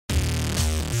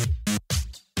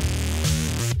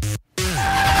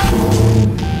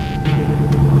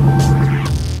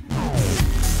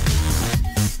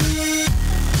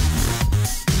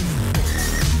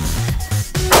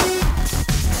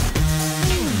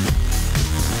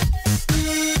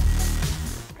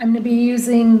I'm going to be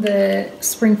using the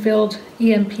Springfield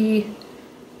EMP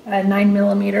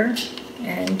 9mm,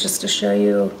 and just to show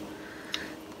you,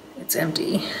 it's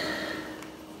empty.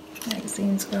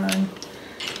 Magazine's gone.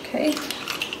 Okay.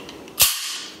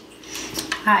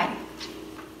 Hi,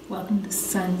 welcome to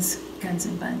Sun's Guns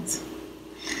and Buns.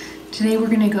 Today we're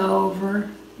going to go over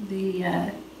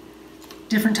the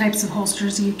different types of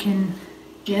holsters you can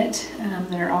get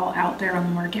that are all out there on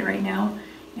the market right now,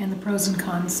 and the pros and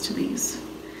cons to these.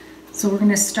 So we're going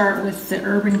to start with the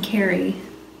Urban Carry.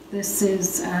 This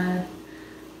is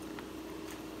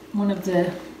one of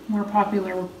the more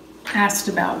popular asked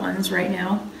about ones right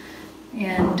now,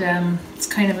 and it's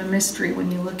kind of a mystery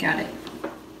when you look at it.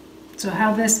 So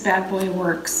how this bad boy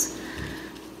works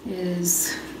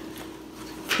is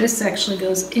this actually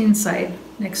goes inside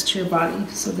next to your body.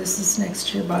 So this is next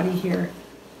to your body here.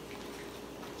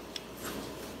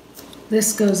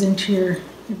 This goes into your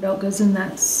belt, goes in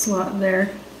that slot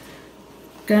there.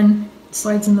 Gun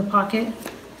slides in the pocket,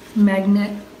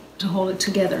 magnet to hold it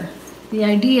together. The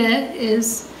idea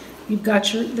is you've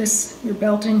got your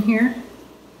belt in here.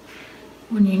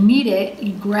 When you need it,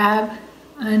 you grab,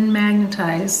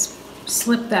 unmagnetize,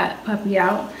 slip that puppy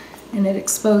out, and it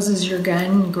exposes your gun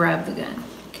and grab the gun.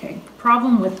 Okay.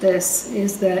 Problem with this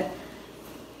is that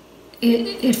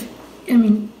it's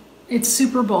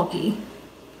super bulky,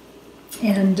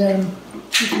 and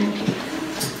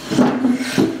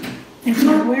if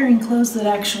you're wearing clothes that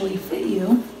actually fit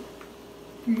you,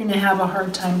 you're going to have a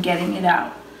hard time getting it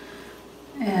out.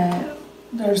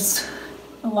 There's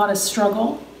a lot of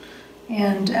struggle,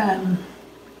 and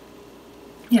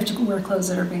you have to wear clothes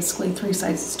that are basically 3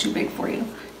 sizes too big for you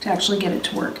to actually get it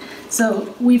to work.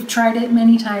 So we've tried it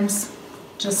many times,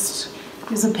 just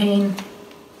is a pain,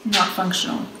 not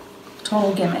functional,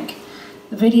 total gimmick.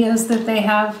 The videos that they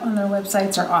have on their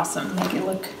websites are awesome, make it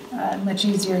look much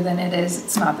easier than it is.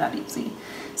 It's not that easy.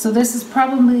 So this is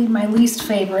probably my least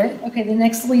favorite. Okay, the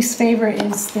next least favorite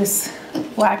is this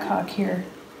Black Hawk here.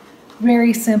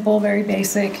 Very simple, very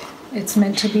basic. It's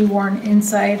meant to be worn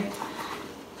inside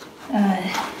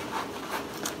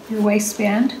your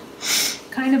waistband.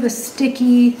 Kind of a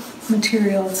sticky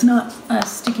material. It's not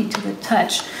sticky to the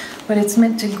touch, but it's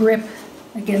meant to grip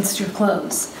against your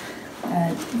clothes.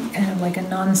 Kind of like a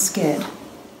non-skid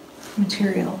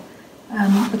material.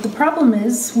 But the problem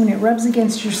is when it rubs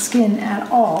against your skin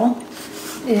at all,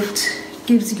 it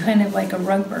gives you kind of like a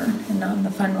rug burn, and not in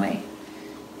the fun way.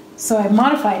 So I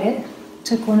modified it,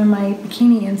 took one of my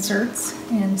bikini inserts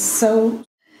and sewed,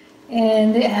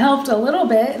 and it helped a little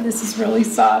bit. This is really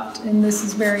soft, and this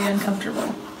is very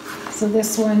uncomfortable. So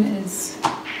this one is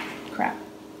crap.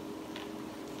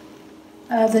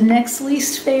 The next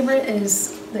least favorite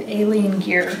is the Alien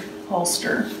Gear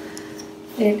holster.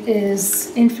 It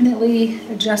is infinitely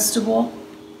adjustable.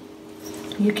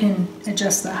 You can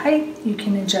adjust the height, you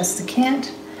can adjust the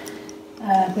cant,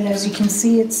 but as you can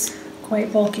see, it's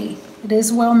quite bulky. It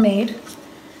is well made,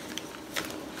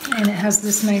 and it has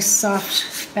this nice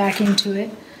soft backing to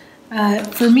it.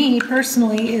 For me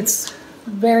personally, it's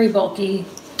very bulky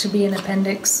to be an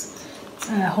appendix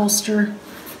holster,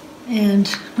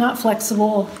 and not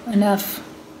flexible enough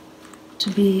to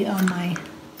be on my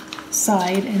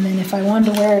side. And then if I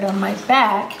wanted to wear it on my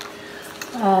back,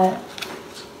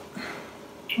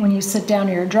 when you sit down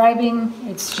or you're driving,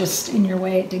 it's just in your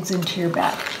way, it digs into your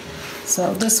back.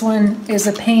 So this one is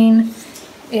a pain.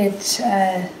 It's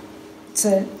a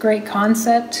great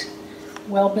concept,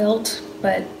 well built,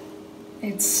 but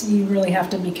you really have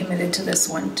to be committed to this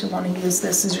one to want to use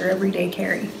this as your everyday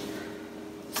carry.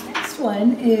 Next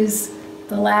one is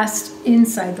the last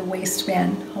inside the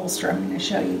waistband holster I'm going to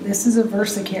show you. This is a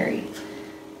Versa Carry.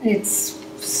 It's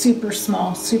super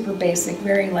small, super basic,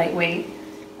 very lightweight.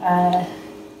 I'll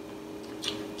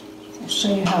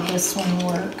show you how this one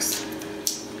works.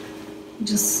 You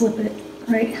just slip it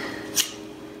right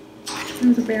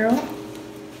through the barrel,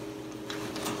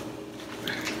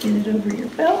 get it over your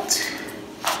belt,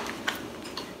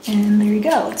 and there you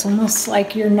go. It's almost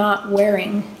like you're not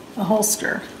wearing a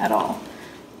holster at all.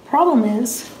 Problem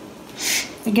is,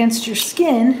 against your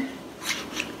skin,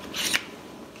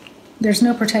 there's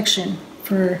no protection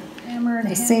for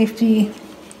the safety,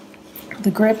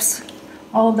 the grips,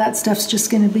 all of that stuff's just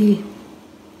going to be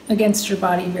against your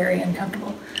body, very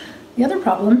uncomfortable. The other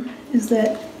problem is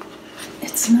that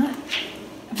it's not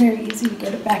very easy to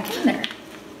get it back in there.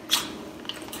 I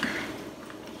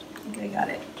think I got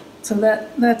it. So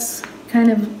that's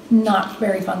kind of not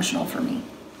very functional for me.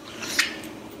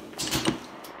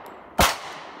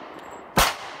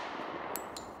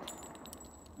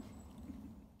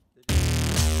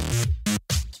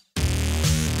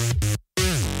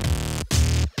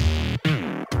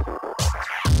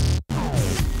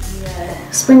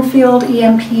 Springfield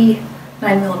EMP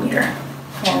 9mm.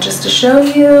 And just to show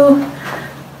you,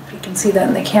 if you can see that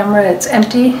in the camera, it's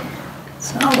empty.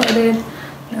 It's not loaded,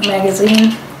 no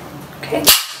magazine. Okay.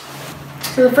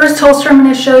 So the first holster I'm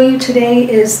going to show you today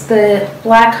is the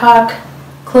Blackhawk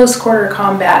Close Quarter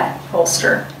Combat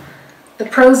holster. The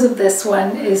pros of this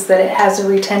one is that it has a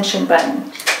retention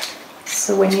button.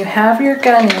 So when you have your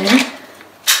gun in,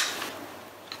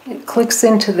 it clicks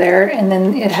into there, and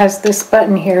then it has this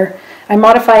button here. I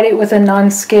modified it with a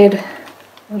non-skid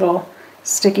little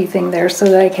sticky thing there so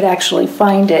that I could actually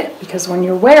find it, because when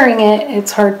you're wearing it,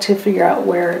 it's hard to figure out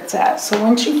where it's at. So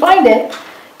once you find it,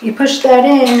 you push that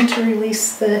in to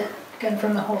release the gun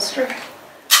from the holster.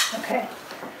 Okay.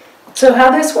 So how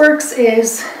this works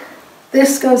is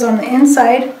this goes on the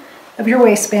inside of your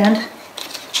waistband.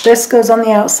 This goes on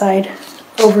the outside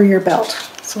over your belt.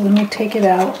 So when you take it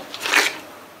out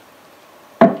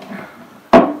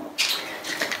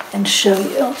and show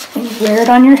you, you wear it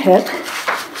on your hip.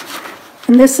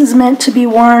 And this is meant to be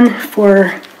worn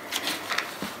for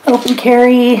open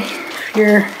carry if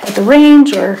you're at the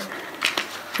range or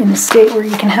in a state where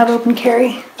you can have open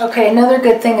carry. Okay, another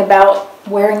good thing about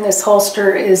wearing this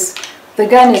holster is the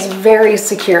gun is very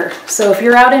secure. So if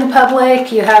you're out in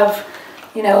public, you have,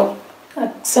 you know,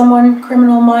 someone,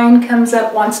 criminal mind comes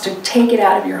up, wants to take it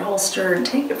out of your holster and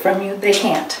take it from you, they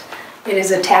can't. It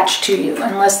is attached to you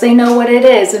unless they know what it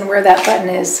is and where that button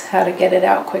is, how to get it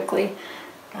out quickly.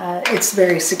 It's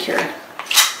very secure.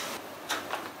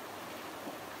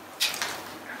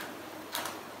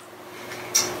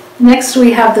 Next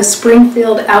we have the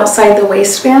Springfield outside the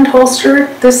waistband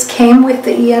holster. This came with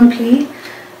the EMP,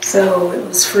 so it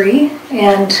was free,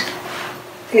 and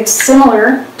it's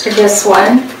similar to this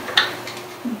one,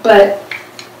 but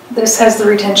this has the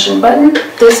retention button.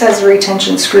 This has a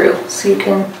retention screw, so you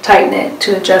can tighten it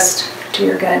to adjust to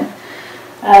your gun.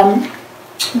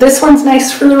 This one's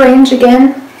nice for the range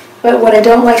again, but what I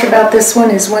don't like about this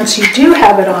one is once you do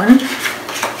have it on,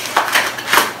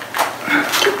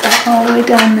 all the way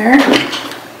down there,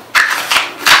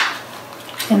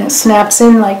 and it snaps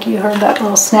in like you heard that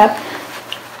little snap.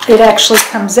 It actually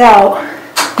comes out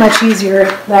much easier.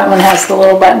 That one has the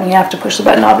little button. You have to push the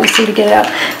button obviously to get it out,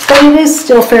 but it is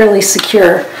still fairly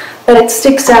secure, but it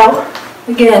sticks out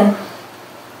again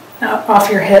off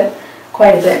your hip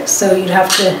quite a bit, so you'd have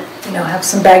to, you know, have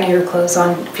some baggier clothes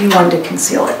on if you wanted to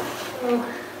conceal it.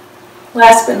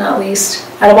 Last but not least,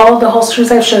 out of all of the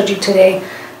holsters I've showed you today,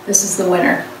 this is the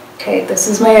winner. Okay, this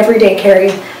is my everyday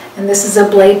carry, and this is a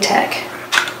Blade Tech.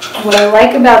 What I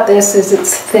like about this is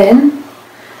it's thin.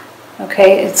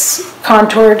 Okay, it's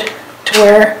contoured to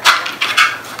where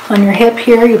on your hip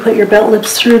here, you put your belt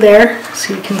loops through there,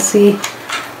 so you can see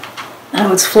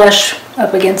how it's flush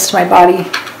up against my body.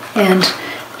 And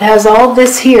it has all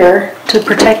this here to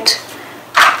protect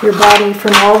your body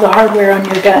from all the hardware on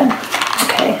your gun.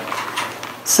 Okay,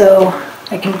 so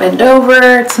I can bend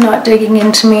over, it's not digging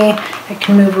into me, I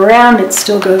can move around, it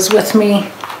still goes with me,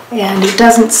 and it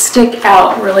doesn't stick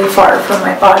out really far from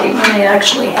my body when I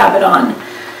actually have it on.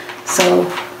 So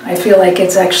I feel like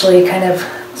it's actually kind of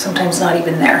sometimes not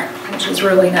even there, which is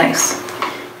really nice.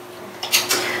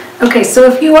 Okay,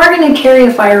 so if you are going to carry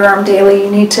a firearm daily,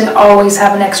 you need to always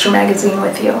have an extra magazine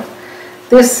with you.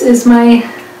 This is my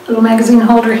little magazine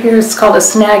holder here, it's called a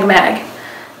snag mag.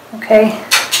 Okay.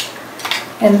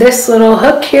 And this little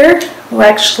hook here will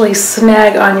actually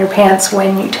snag on your pants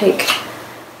when you take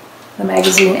the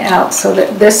magazine out, so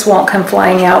that this won't come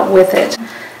flying out with it.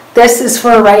 This is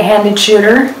for a right-handed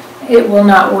shooter. It will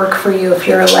not work for you if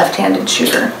you're a left-handed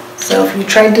shooter. So if you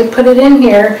tried to put it in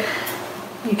here,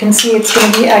 you can see it's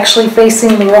going to be actually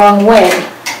facing the wrong way.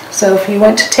 So if you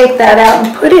went to take that out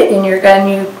and put it in your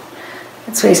gun,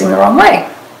 it's facing the wrong way.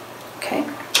 Okay.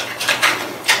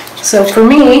 So for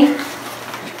me,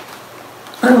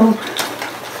 I'll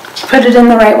put it in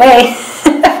the right way,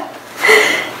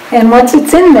 and once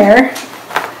it's in there,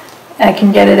 I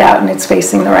can get it out and it's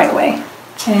facing the right way,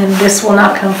 and this will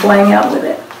not come flying out with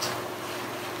it.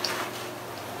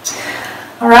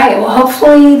 Alright, well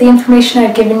hopefully the information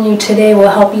I've given you today will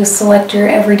help you select your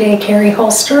everyday carry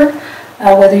holster,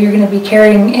 whether you're going to be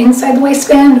carrying inside the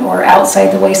waistband or outside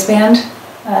the waistband.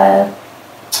 I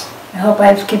hope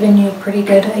I've given you a pretty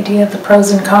good idea of the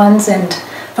pros and cons and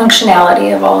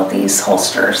functionality of all of these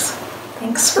holsters.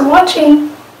 Thanks for watching.